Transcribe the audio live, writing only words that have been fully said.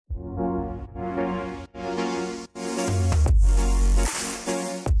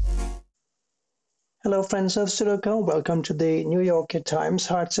Hello friends of Sudoku, welcome to the New York Times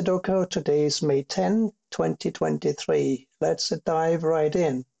Hard Sudoku. Today is May 10, 2023. Let's dive right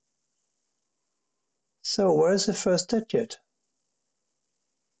in. So where's the first digit?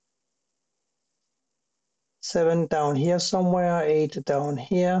 7 down here somewhere, 8 down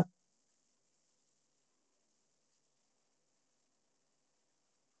here.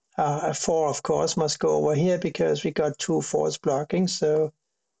 A 4 of course must go over here because we got 2 4s blocking, so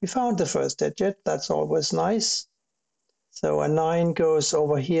we found the first digit. That's always nice. So a 9 goes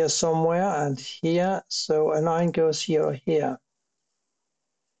over here somewhere and here, so a 9 goes here or here.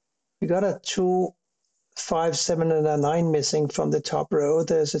 We got a 2, 5, 7, and a 9 missing from the top row.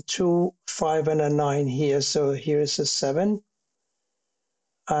 There's a 2, 5, and a 9 here, so here's a 7.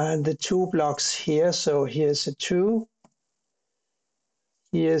 And the 2 blocks here, so here's a 2.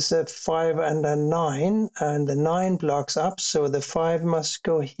 Here's a 5 and a 9, and the 9 blocks up, so the 5 must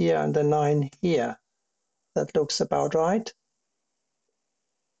go here and the 9 here. That looks about right.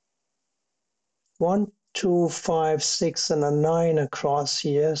 1, 2, 5, 6, and a 9 across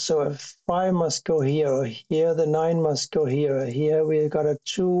here. So a 5 must go here or here. The 9 must go here or here. We've got a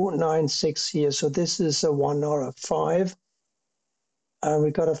 2, 9, 6 here. So this is a 1 or a 5. And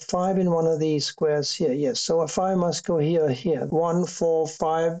we got a 5 in one of these squares here. Yes, so a 5 must go here or here. 1, 4,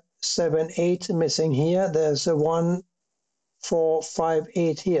 5, 7, 8 missing here. There's a 1, 4, 5,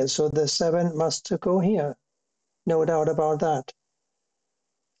 8 here. So the 7 must go here. No doubt about that.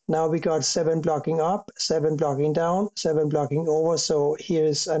 Now we got 7 blocking up, 7 blocking down, 7 blocking over. So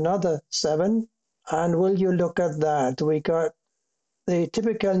here's another 7. And will you look at that? We got the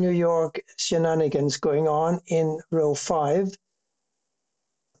typical New York shenanigans going on in row 5.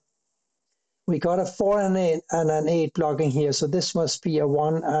 We got a 4 and an 8 blocking here. So this must be a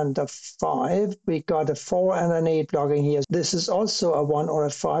 1 and a 5. We got a 4 and an 8 blocking here. This is also a 1 or a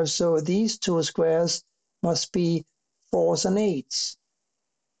 5. So these two squares must be 4s and 8s.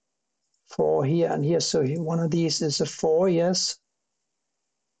 4 here and here, so one of these is a 4, yes.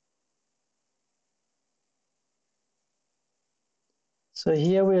 So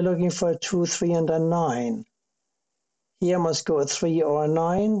here we're looking for a 2, 3, and a 9. Here must go a 3 or a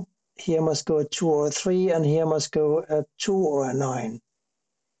 9. Here must go a 2 or a 3, and here must go a 2 or a 9.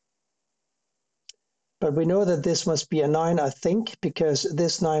 But we know that this must be a 9, I think, because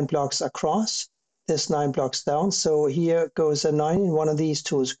this 9 blocks across, this 9 blocks down. So here goes a 9 in one of these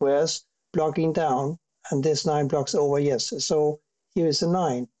two squares, blocking down, and this 9 blocks over, yes. So here is a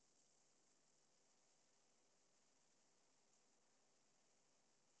 9.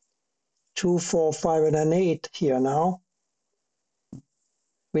 Two, 4, 5, and an 8 here now.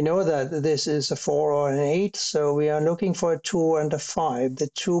 We know that this is a 4 or an 8, so we are looking for a 2 and a 5. The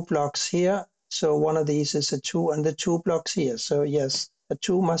 2 blocks here, so one of these is a 2, and the 2 blocks here. So yes, a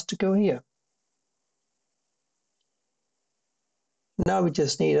 2 must go here. Now we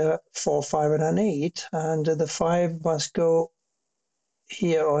just need a 4, 5, and an 8, and the 5 must go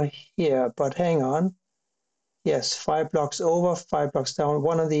here or here, but hang on. Yes, 5 blocks over, 5 blocks down.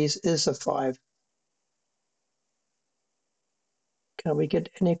 One of these is a 5. Can we get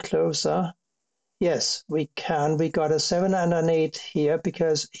any closer? Yes, we can. We got a 7 and an 8 here,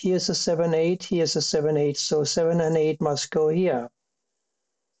 because here's a 7, 8, here's a 7, 8, so 7 and 8 must go here.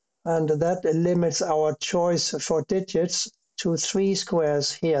 And that limits our choice for digits to 3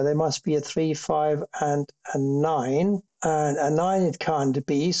 squares here. There must be a 3, 5, and a 9. And a 9 it can't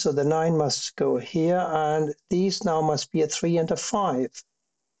be, so the 9 must go here. And these now must be a 3 and a 5.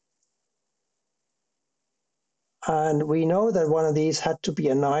 And we know that one of these had to be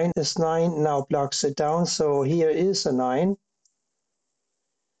a 9. This 9 now blocks it down, so here is a 9.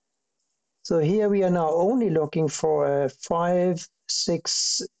 So here we are now only looking for a 5,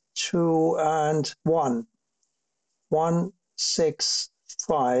 6, 2, and 1. 1, 6,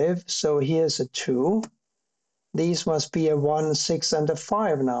 5. So here's a 2. These must be a 1, 6, and a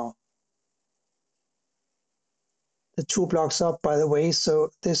 5 now. The 2 blocks up, by the way,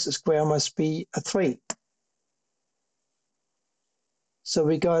 so this square must be a 3. So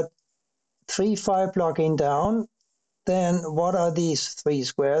we got 3, 5 blocking down. Then what are these 3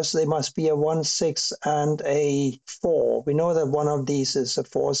 squares? They must be a 1, 6, and a 4. We know that one of these is a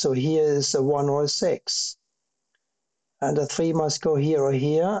 4, so here is a 1 or a 6. And a 3 must go here or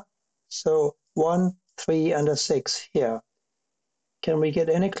here. So 1, 3, and a 6 here. Can we get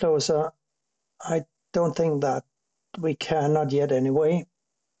any closer? I don't think that we can, not yet anyway.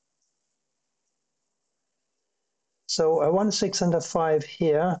 So a 1, 6, and a 5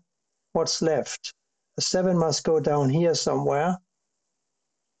 here. What's left? A 7 must go down here somewhere.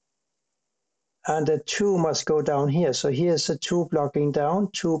 And a 2 must go down here. So here's a 2 blocking down,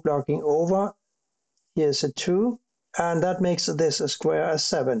 2 blocking over, here's a 2, and that makes this a square a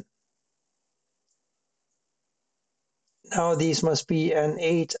 7. Now these must be an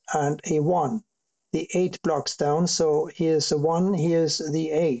 8 and a 1. The 8 blocks down, so here's a 1, here's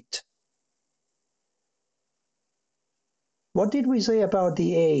the 8. What did we say about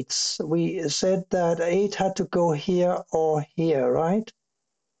the 8s? We said that 8 had to go here or here, right?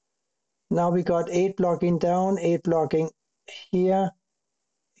 Now we got 8 blocking down, 8 blocking here,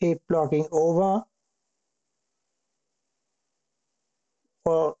 8 blocking over.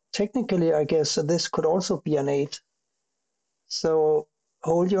 Well, technically, I guess this could also be an 8. So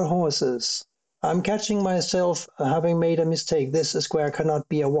hold your horses. I'm catching myself having made a mistake. This square cannot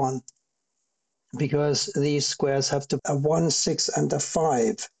be a 1 because these squares have to be a 1, 6, and a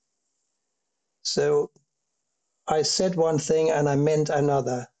 5. So I said one thing and I meant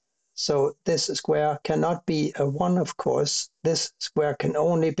another. So this square cannot be a 1, of course. This square can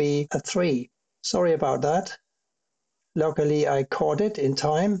only be a 3. Sorry about that. Luckily, I caught it in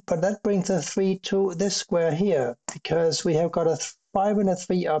time, but that brings a 3 to this square here, because we have got a 5 and a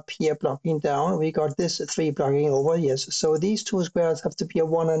 3 up here blocking down. We got this 3 blocking over, yes. So these two squares have to be a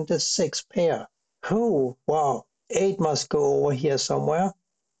 1 and a 6 pair. Oh, wow. 8 must go over here somewhere.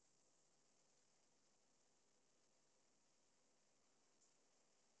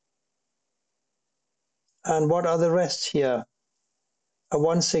 And what are the rest here? A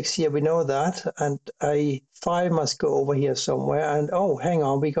 1, 6 here, we know that, and a 5 must go over here somewhere. And oh, hang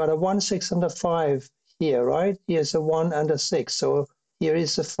on, we got a 1, 6, and a 5 here, right? Here's a 1 and a 6. So here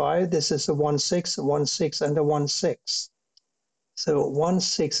is a 5, this is a 1, 6, 1, 6, and a 1, 6. So 1,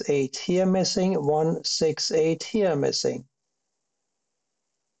 6, 8 here missing, 1, 6, 8 here missing.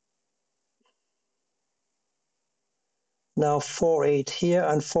 Now 4, 8 here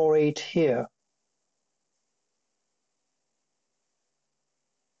and 4, 8 here.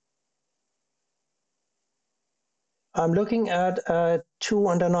 I'm looking at a 2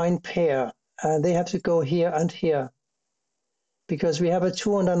 and a 9 pair, and they have to go here and here, because we have a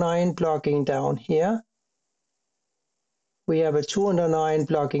 2 and a 9 blocking down here. We have a 2 and a 9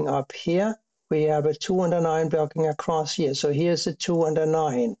 blocking up here. We have a 2 and a 9 blocking across here. So here's a 2 and a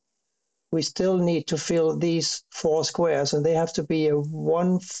 9. We still need to fill these 4 squares, and they have to be a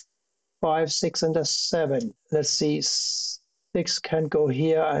 1, 5, 6, and a 7. Let's see, 6 can go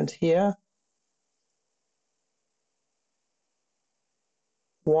here and here.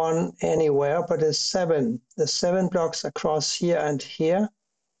 1 anywhere, but a 7. The 7 blocks across here and here.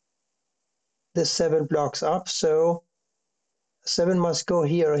 The 7 blocks up, so 7 must go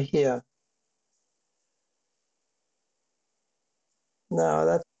here or here. Now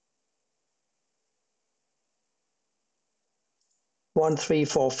that's 1, 3,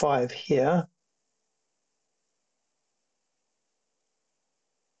 4, 5 here.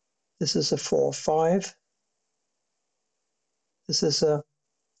 This is a 4, 5. This is a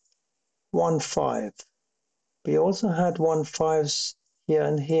 1, 5. We also had 1, 5s here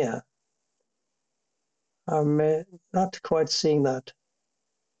and here. I'm not quite seeing that.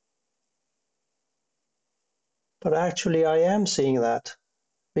 But actually I am seeing that.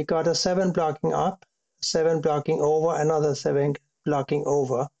 We got a 7 blocking up, 7 blocking over, another 7 blocking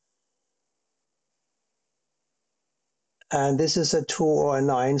over. And this is a 2 or a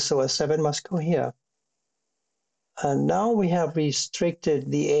 9, so a 7 must go here. And now we have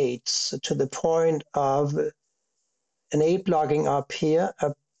restricted the 8s to the point of an 8 blocking up here,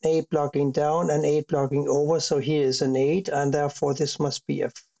 an 8 blocking down, an 8 blocking over. So here is an 8, and therefore this must be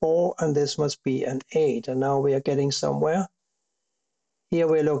a 4, and this must be an 8. And now we are getting somewhere. Here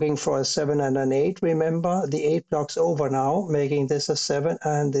we're looking for a 7 and an 8. Remember, the 8 blocks over now, making this a 7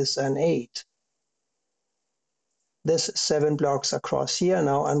 and this an 8. This 7 blocks across here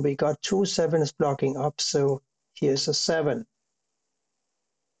now, and we got 2 7s blocking up, so here's a 7.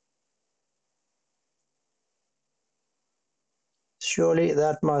 Surely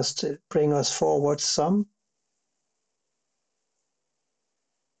that must bring us forward some.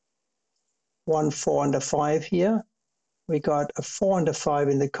 1, 4, and a 5 here. We got a 4 and a 5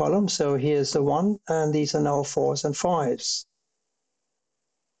 in the column, so here's the 1, and these are now 4s and 5s.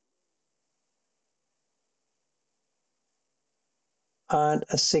 And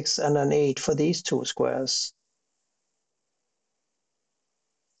a 6 and an 8 for these two squares.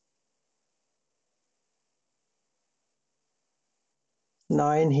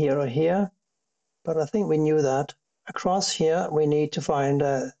 Nine here or here, but I think we knew that. Across here, we need to find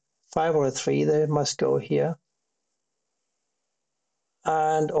a 5 or a 3, they must go here.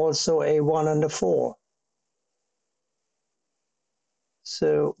 And also a 1 and a 4.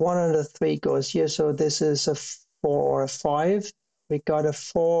 So 1 and a 3 goes here, so this is a 4 or a 5. We got a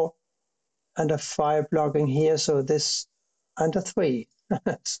 4 and a 5 blocking here, so this and a 3.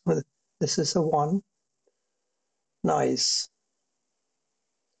 So this is a 1. Nice.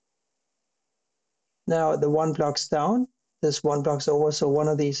 Now the 1 blocks down, this 1 blocks over, so one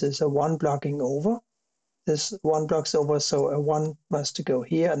of these is a 1 blocking over. This 1 blocks over, so a 1 must go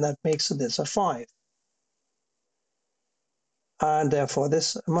here, and that makes this a 5. And therefore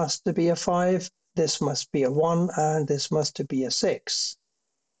this must be a 5, this must be a 1, and this must be a 6.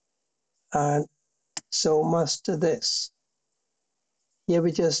 And so must this. Here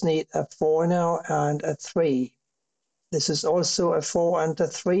we just need a 4 now and a 3. This is also a 4 and a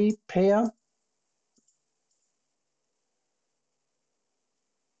 3 pair.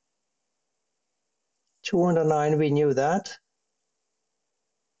 Two and a 9, we knew that.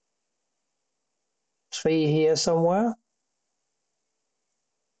 3 here somewhere.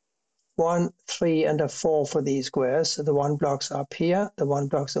 1, 3, and a 4 for these squares. So the 1 blocks up here, the 1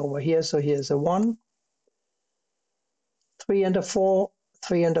 blocks over here, so here's a 1. 3 and a 4,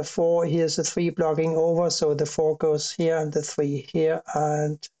 3 and a 4, here's a 3 blocking over, so the 4 goes here, and the 3 here,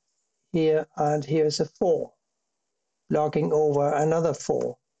 and here's a 4. Blocking over another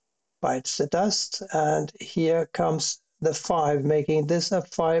 4. Bites the dust, and here comes the 5, making this a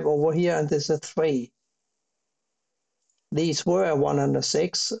 5 over here, and this a 3. These were a 1 and a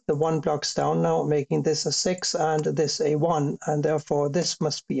 6. The 1 blocks down now, making this a 6 and this a 1, and therefore this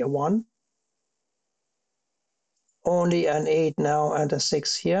must be a 1. Only an 8 now and a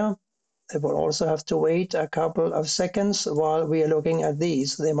 6 here. They will also have to wait a couple of seconds while we are looking at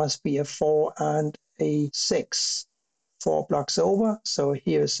these. They must be a 4 and a 6. 4 blocks over, so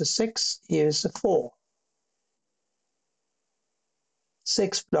here's a 6, here's a 4.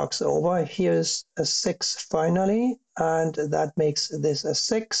 6 blocks over, here's a 6 finally, and that makes this a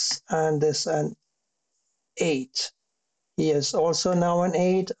 6 and this an 8. Here's also now an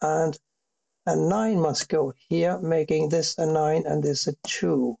 8, and a 9 must go here, making this a 9 and this a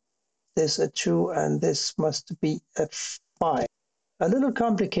 2. This a 2, and this must be a 5. A little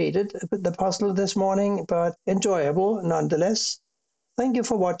complicated, the puzzle this morning, but enjoyable nonetheless. Thank you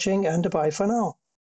for watching, and bye for now.